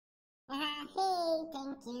Hey,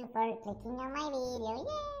 thank you for clicking on my video.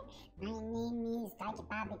 Yeah, my name is Doggy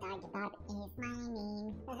Bobby. Doggy Bob is my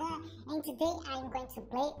name. And today I'm going to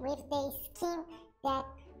play with the skin that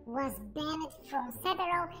was banned from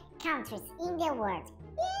several countries in the world.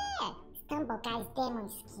 Yeah, Stumbleguy's Demon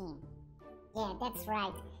Skin. Yeah, that's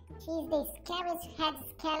right. She's the scariest head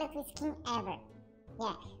skeleton skin ever.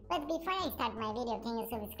 Yeah, but before I start my video, can you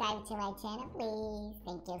subscribe to my channel, please?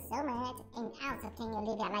 Thank you so much. And also, can you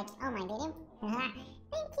leave a like on my video? Thank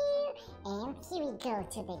you. And here we go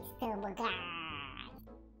to the Stumble Guy.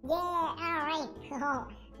 Yeah, alright.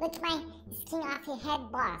 Look my skin off your head,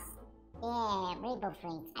 boss. Yeah, rainbow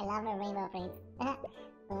friends. I love the rainbow friends. But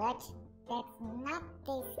that's not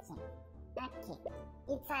the skin. Okay,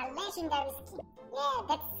 it's a legendary skin. Yeah,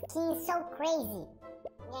 that skin is so crazy.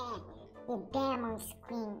 Yeah. The Demon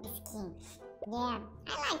skin. Yeah, I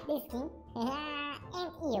like this skin.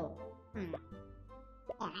 And you.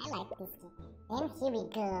 Yeah, I like this skin. And here we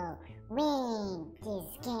go. Win this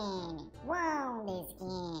game. Won this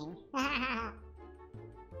game.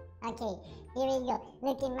 Okay, here we go.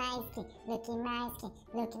 Look at my skin. Look at my skin.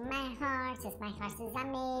 Look at my horses. My horse is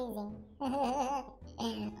amazing. Oh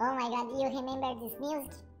my god, do you remember this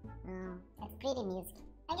music? Oh, that's pretty music.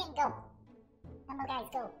 Okay, go. Come on, guys,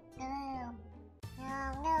 go. No.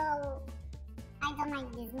 No. I don't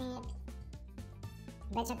like this map.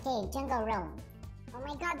 But okay, Jungle Run. Oh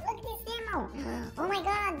my god, look at this demo. Oh my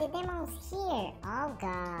god, the demo's here. Oh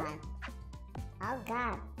god. Oh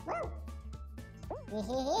god. Woo.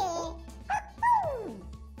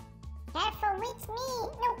 Careful with me.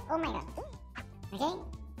 No. Oh my god.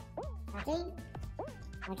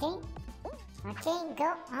 Okay, go.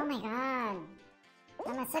 Oh my god.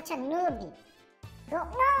 I'm such a noob. Go.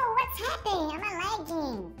 No, what's happening? I'm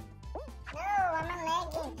lagging. No, I'm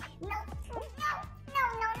lagging. No.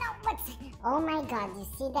 What's... Oh my god, you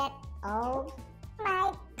see that? Oh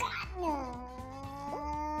my god,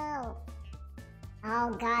 no.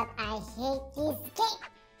 Oh god, I hate this game.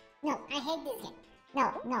 No, I hate this game.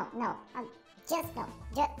 No. Just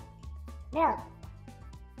no.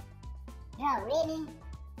 Bro, really?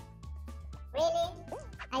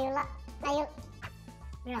 Are you...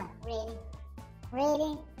 Bro,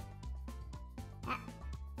 really?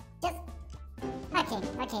 Just...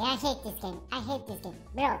 Okay, I hate this game.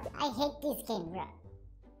 Bro, I hate this game, bro.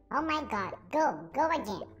 Oh my god, go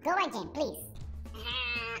again, please.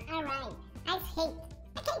 Alright, I hate...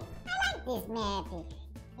 Okay, I like this map.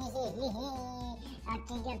 Okay, here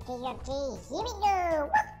we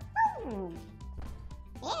go. Woo!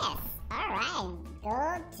 Yes, alright, go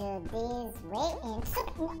to this way and...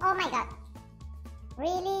 Oh my god.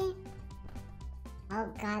 Really? Oh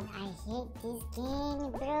god, I hate this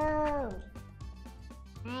game, bro.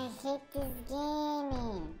 I hate this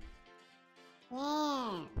game.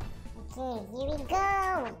 Yeah. Okay, here we go.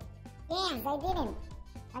 Yes, I didn't.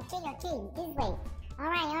 Okay, this way.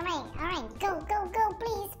 Alright. Go,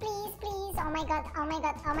 please. Oh my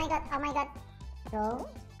god. Go.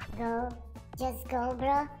 Just go,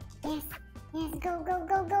 bro. Yes, go.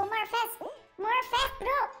 More fast,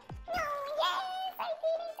 bro. No, yes, I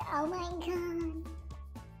did it.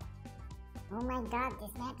 Oh my god,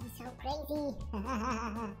 this map is so crazy.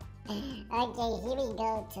 Okay, here we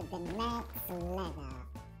go to the next level.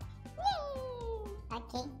 Yay!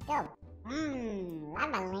 Okay, go.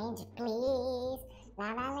 Lava Land, please.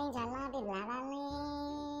 Lava Land, I love it, Lava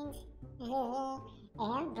Land.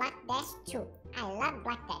 And Black Dash too. I love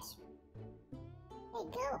Black Dash. Hey,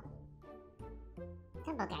 go.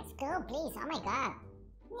 Tumble guys, go please. Oh my god.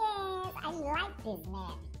 Yes, I like this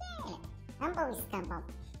map. Yeah. Tumble is tumble.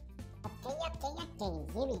 Okay.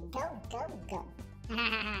 Here we go.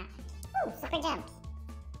 Ooh, super jumps.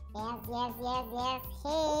 Yes.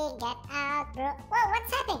 Hey, get out, bro. Whoa,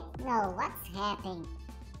 what's happening? No, what's happening?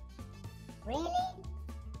 Really?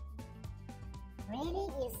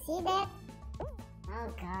 You see that? Oh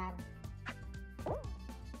god.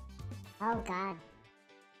 Okay.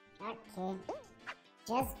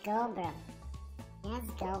 Just go, bro.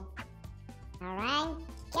 Just go. Alright.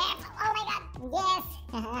 Careful. Oh my god. Yes.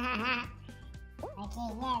 Okay,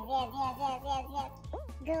 yes. Go. Oh,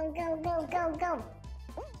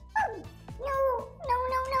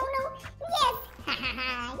 no. Yes.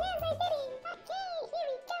 Yes, I did it. Okay, here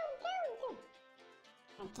we go. Okay.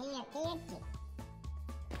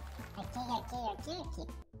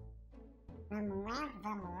 Vamos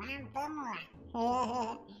lá.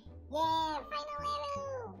 Yeah, final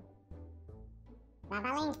level.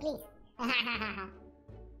 Lava Land, please.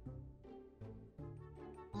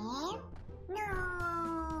 And? No!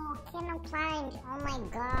 Cannot climb. Oh my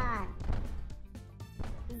god.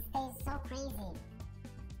 This is so crazy.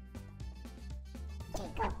 Okay,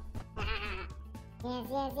 go. Yes,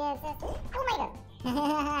 yes, yes, yes. Oh my god.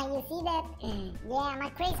 You see that? Yeah, my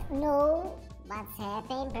crazy. No. What's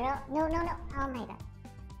happened, bro? No, no, no. Oh my god.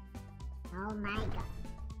 Oh my god.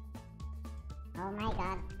 Oh my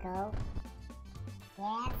god. Go.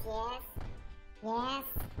 Yes, yes. Yes.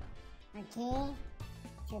 Okay.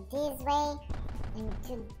 To this way. And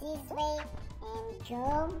to this way. And go.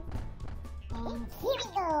 And here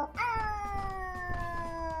we go.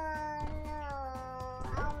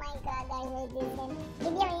 Oh my god, I hate this game. If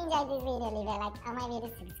you enjoyed this video, leave a like on my video,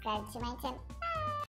 subscribe to my channel.